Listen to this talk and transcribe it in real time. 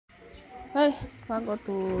Hey, I got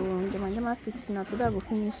to the manjama fix now. Today I go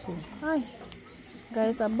finish it. Hi,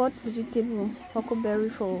 guys, I bought vegetable huckleberry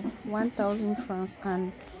for 1,000 francs,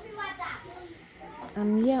 and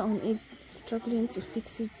I'm here on it struggling to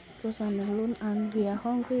fix it because I'm alone and we are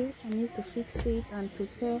hungry. I need to fix it and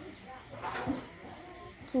prepare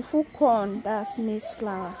fufu corn, that's maize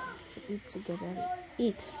flour, to eat together.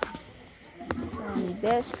 So I'm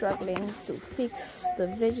there struggling to fix the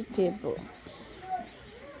vegetable,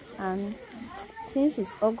 and since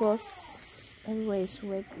it's August, everywhere is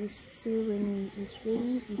wet. It's still raining. It's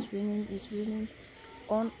raining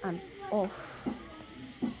on and off.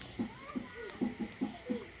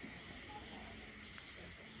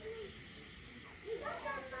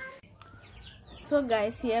 So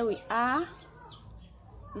guys, here we are.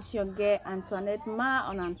 It's your girl Antoinette Ma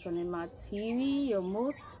on Antoinette Ma TV, your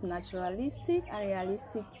most naturalistic and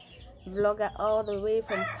realistic vlogger all the way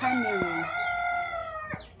from Cameroon.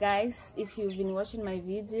 Guys, if you've been watching my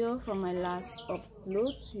video from my last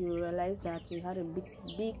upload, you realize that we had a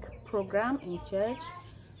big program in church,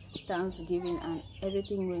 Thanksgiving, and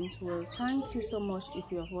everything went well. Thank you so much if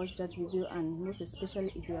you have watched that video, and most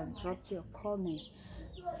especially if you have dropped your comment.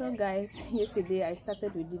 So guys, yesterday I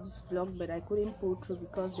started with this vlog, but I couldn't pull through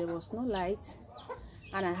because there was no light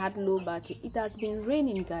and I had low battery. It has been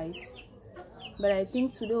raining, guys, but I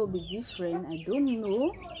think today will be different. I don't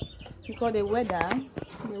know, because the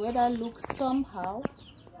weather looks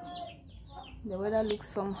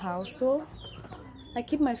somehow. So I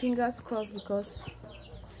keep my fingers crossed because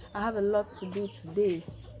I have a lot to do today.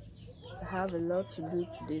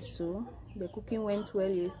 So the cooking went well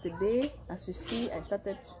yesterday. As you see, I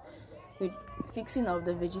started with fixing of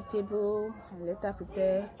the vegetable. I later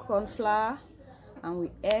prepare corn flour and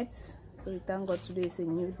we ate. So we thank God today is a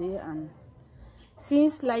new day, and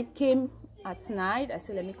since light came at night, I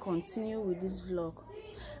said let me continue with this vlog.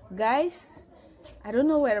 Guys, I don't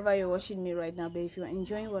know wherever you're watching me right now, but if you're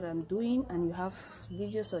enjoying what I'm doing and you have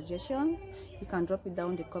video suggestions, you can drop it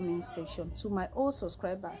down in the comment section. To my old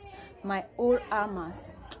subscribers, my old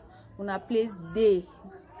armors, una place day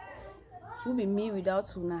will be me without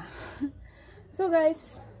una. So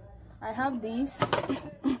guys, I have this.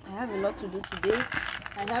 I have a lot to do today.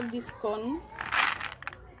 I have this corn.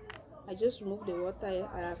 I just removed the water.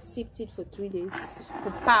 I have steeped it for 3 days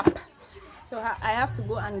for pap. So I have to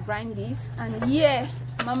go and grind this. And yeah,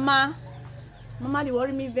 mama they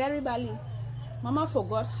worry me very badly. Mama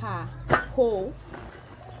forgot her hoe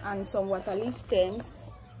and some water leaf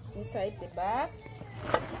stems inside the bag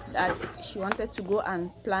that she wanted to go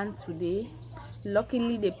and plant today.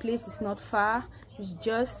 Luckily the place is not far. It's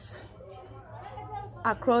just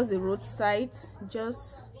across the roadside,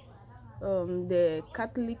 just the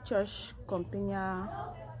Catholic Church Compania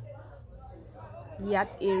yard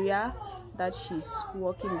area that she's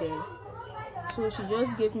working there. So she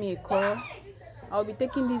just gave me a call. I'll be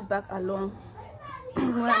taking this back along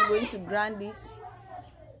when I'm going to grind this.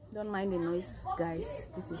 Don't mind the noise, guys.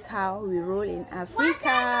 This is how we roll in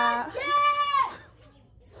Africa.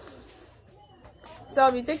 So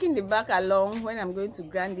I'll be taking the back along when I'm going to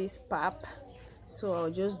grind this pap. So I'll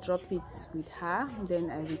just drop it with her, then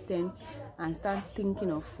I return and start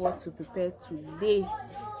thinking of what to prepare today.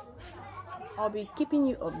 I'll be keeping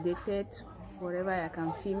you updated. Whatever I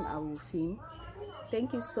can film, I will film.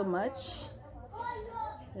 Thank you so much.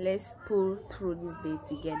 Let's pull through this day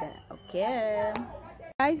together, okay?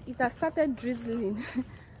 Guys, it has started drizzling.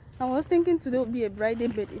 I was thinking today would be a bright day,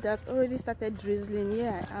 but it has already started drizzling.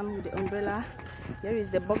 Here I am with the umbrella. Here is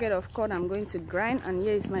the bucket of corn I'm going to grind, and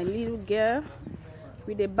here is my little girl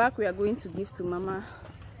with the bag we are going to give to mama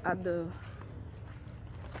at the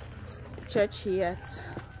church here.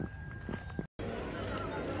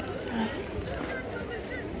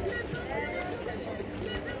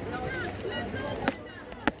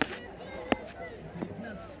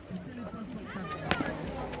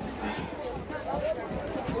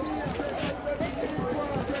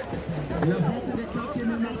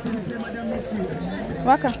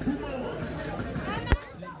 Waka.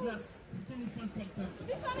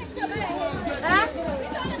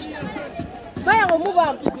 Vai, remove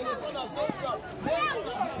up.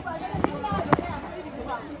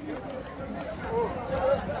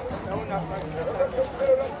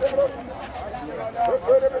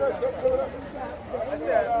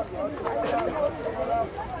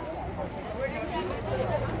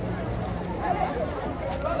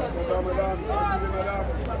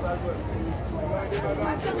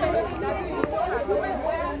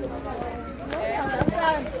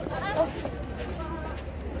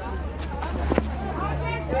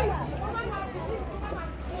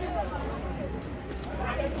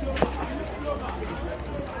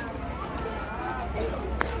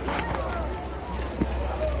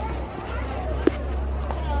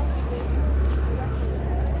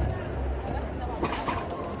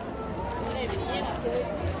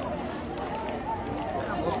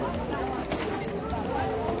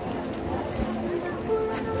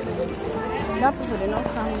 That people they not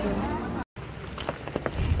come there.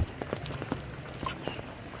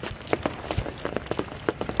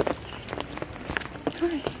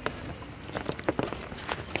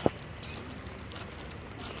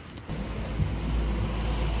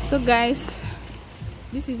 So guys,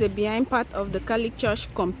 this is the behind part of the Catholic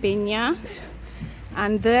Church Compania,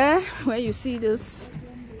 and there where you see those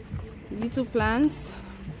little plants,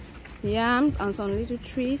 yams and some little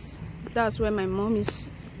trees, that's where my mom is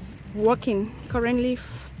working currently,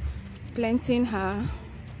 planting her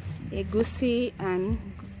egusi and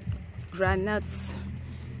granuts.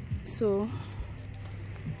 So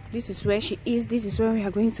this is where she is. This is where we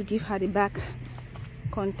are going to give her the bag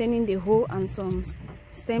containing the hoe and some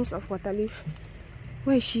stems of water leaf.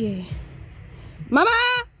 Where is she? Mama!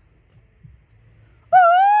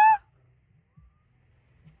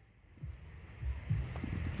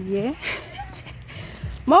 Yeah.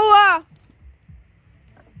 Moa!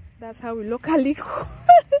 That's how we locally call.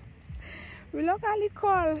 We locally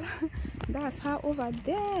call. That's her over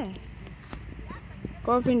there.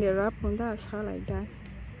 Covering the wrap on, that's her like that.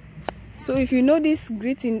 So if you know this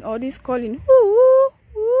greeting or this calling, woo,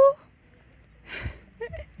 woo,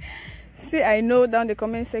 say I know down the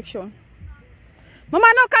comment section.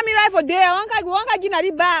 Mama no coming right for there. One guy get at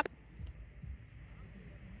the back.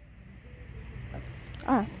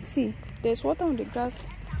 Ah, see, there's water on the grass.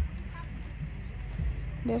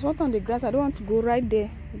 There's water on the grass. I don't want to go right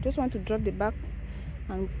there. I just want to drop the bag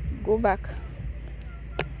and go back.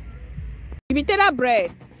 You be take that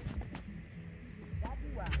bread.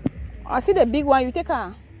 I see the big one. You take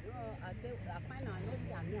her.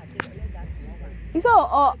 It's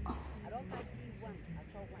all.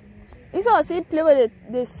 It's all. See, play with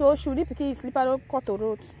the so should he pick his slipper cut the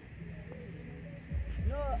road.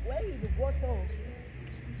 No, where you go to?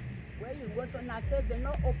 Where you go to now? They're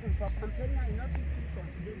not open for company. You're not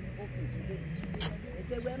open today. They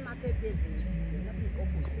say where market day, they're not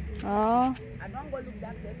open. Oh. I don't go look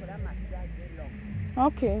that way for that material day long.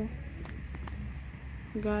 Okay.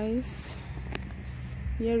 Guys,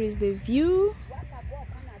 here is the view.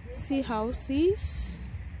 See houses.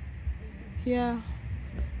 Yeah.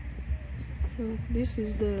 So this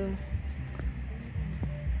is the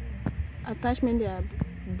attachment they are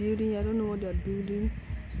building. I don't know what they are building.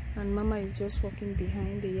 And Mama is just walking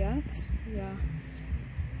behind the yard. Yeah.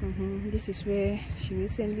 This is where she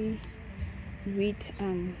recently weed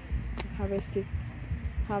and harvest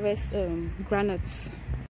granuts.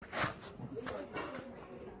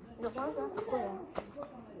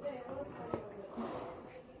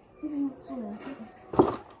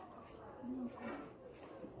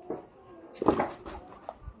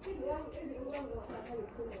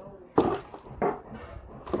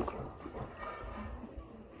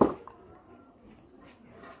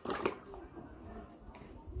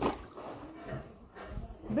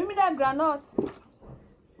 Bring me that granite.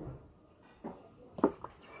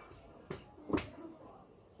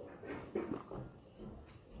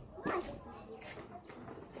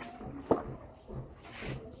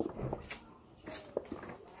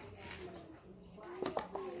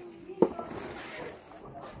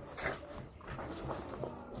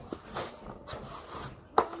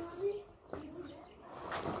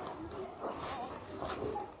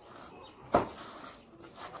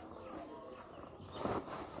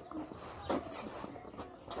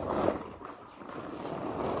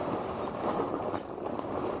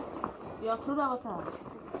 You threw that water?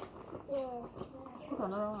 Yeah. Put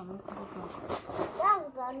another one. Let's see. That's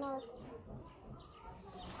granite.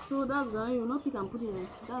 So that's granite. You know, pick and put it in.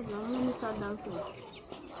 That's granite. Let me start dancing.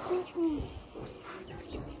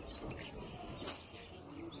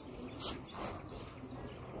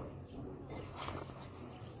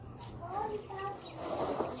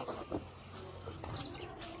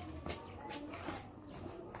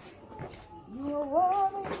 You are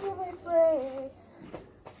worthy to be praised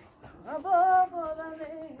above all the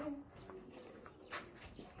names.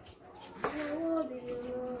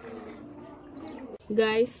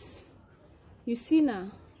 Guys, you see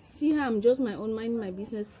now, see how I'm just my own mind my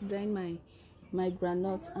business, grind my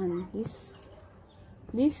groundnut, and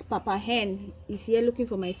this papa hen is here looking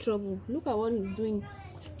for my trouble. Look at what he's doing.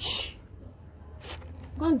 Shh.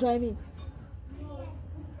 Go and drive it.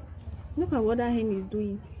 Look at what that hen is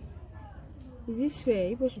doing. Is this fair?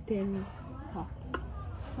 People should tell me. Huh.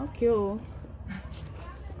 Okay. Oh.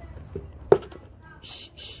 Shh,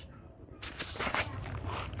 shh.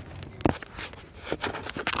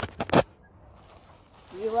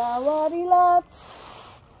 You are worthy, Lord.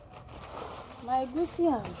 My goosey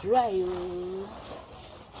are dry. Oh.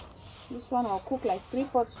 This one I'll cook like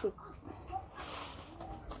 3-pot soup.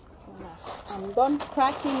 I'm done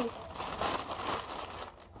cracking it.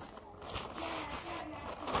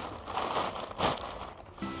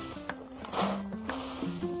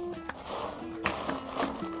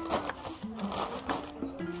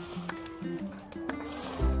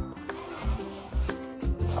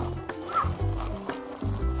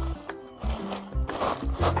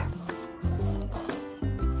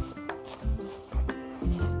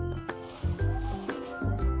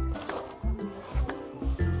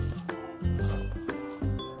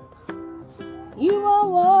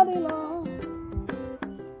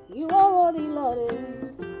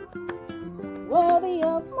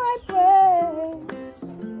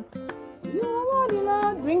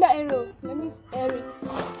 the arrow. Let me air it.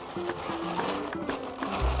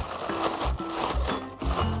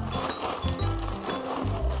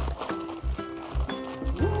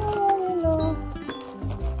 Hello.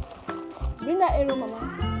 Bring the arrow, Mama.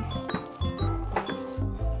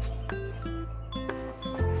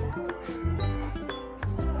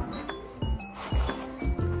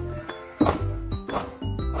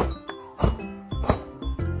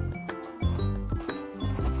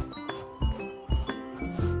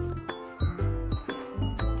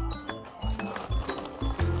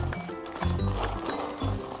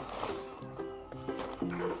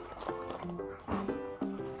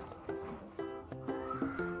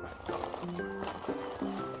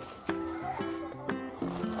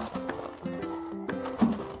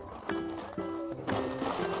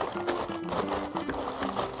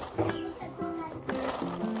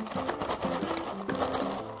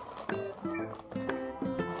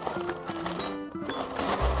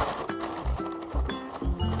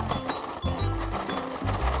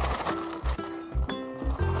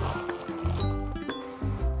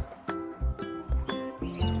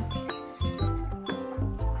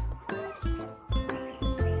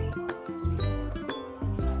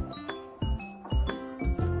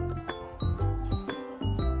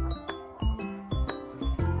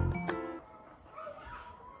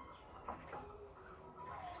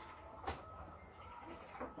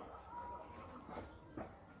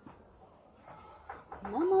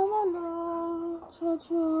 Mama bolo,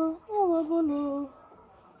 cha-cha, mama bolo,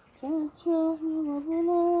 cha-cha, mama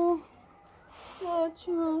bolo,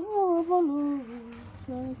 cha-cha, mama bolo,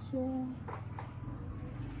 cha-cha.